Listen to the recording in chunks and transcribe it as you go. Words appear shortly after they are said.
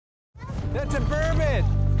That's a burbot.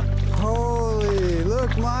 Holy,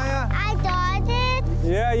 look, Maya. I got it.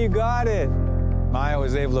 Yeah, you got it. Maya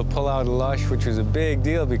was able to pull out a lush, which was a big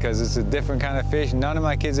deal because it's a different kind of fish. None of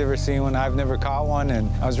my kids ever seen one. I've never caught one, and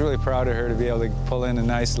I was really proud of her to be able to pull in a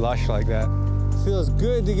nice lush like that. Feels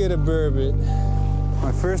good to get a burbot.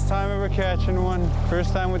 My first time ever catching one.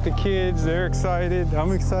 First time with the kids. They're excited.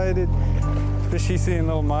 I'm excited. Especially seeing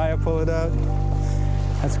little Maya pull it out.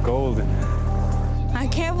 That's golden. I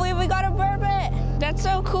can't believe we got a burbot. That's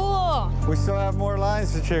so cool. We still have more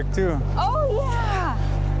lines to check, too. Oh, yeah.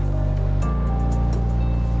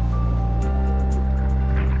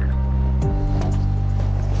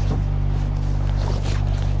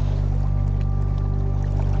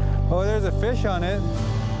 Oh, there's a fish on it.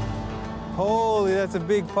 Holy, that's a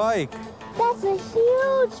big pike. That's a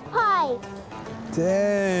huge pike.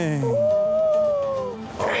 Dang. Ooh.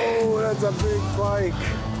 Oh, that's a big pike.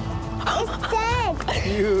 It's dead.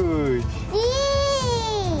 Huge. Gee.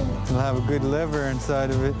 It'll have a good liver inside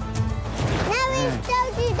of it. Now we still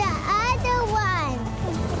do the other one.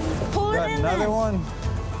 Pull it Got in another there. one?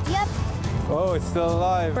 Yep. Oh, it's still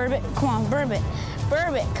alive. Burbot, come on, burbot.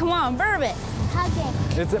 Burbot, come on, burbot. Hug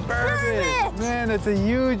it. It's a burbot. Burbot. Man, it's a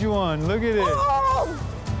huge one. Look at it. Oh,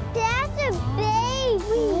 That's a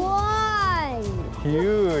baby one.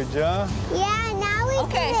 Huge, huh? Yeah, now we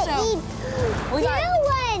Okay, can so eat we got-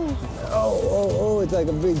 two ones. Oh, it's like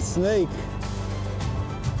a big snake.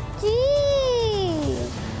 Gee.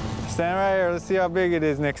 Stand right here. Let's see how big it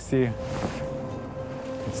is next to you.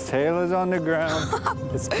 Its tail is on the ground.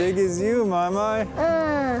 As big as you, my.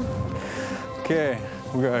 Okay,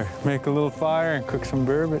 we're gonna make a little fire and cook some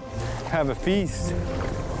burbot. Have a feast.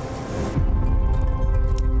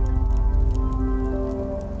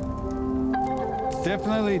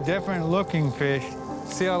 Definitely different looking fish.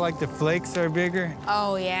 See how like the flakes are bigger?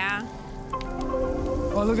 Oh, yeah.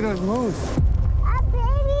 Oh, look at those moose. A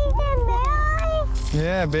baby can marry?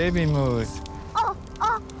 Yeah, baby moose. Oh.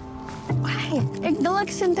 Hey, it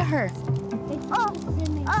looks into her. Oh.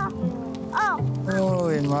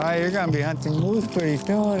 Holy my, you're gonna be hunting moose pretty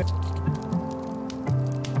soon.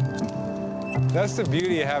 That's the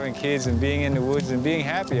beauty of having kids and being in the woods and being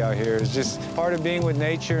happy out here. It's just part of being with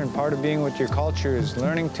nature and part of being with your culture is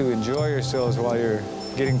learning to enjoy yourselves while you're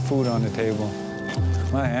getting food on the table.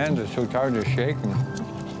 My hands are so tired, they're shaking.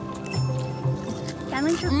 That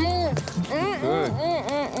makes you... Good.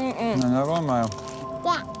 Another one, Maya.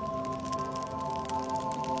 Yeah.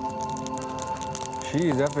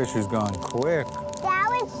 Jeez, that fish is gone quick. That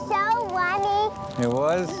was so funny. It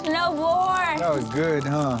was? No more. That was good,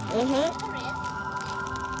 huh?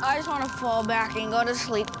 I just want to fall back and go to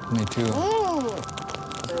sleep. Me too.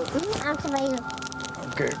 I'm sorry.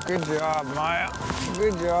 Okay, good job, Maya.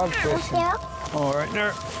 Good job fishing. Yeah. Oh, right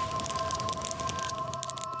there.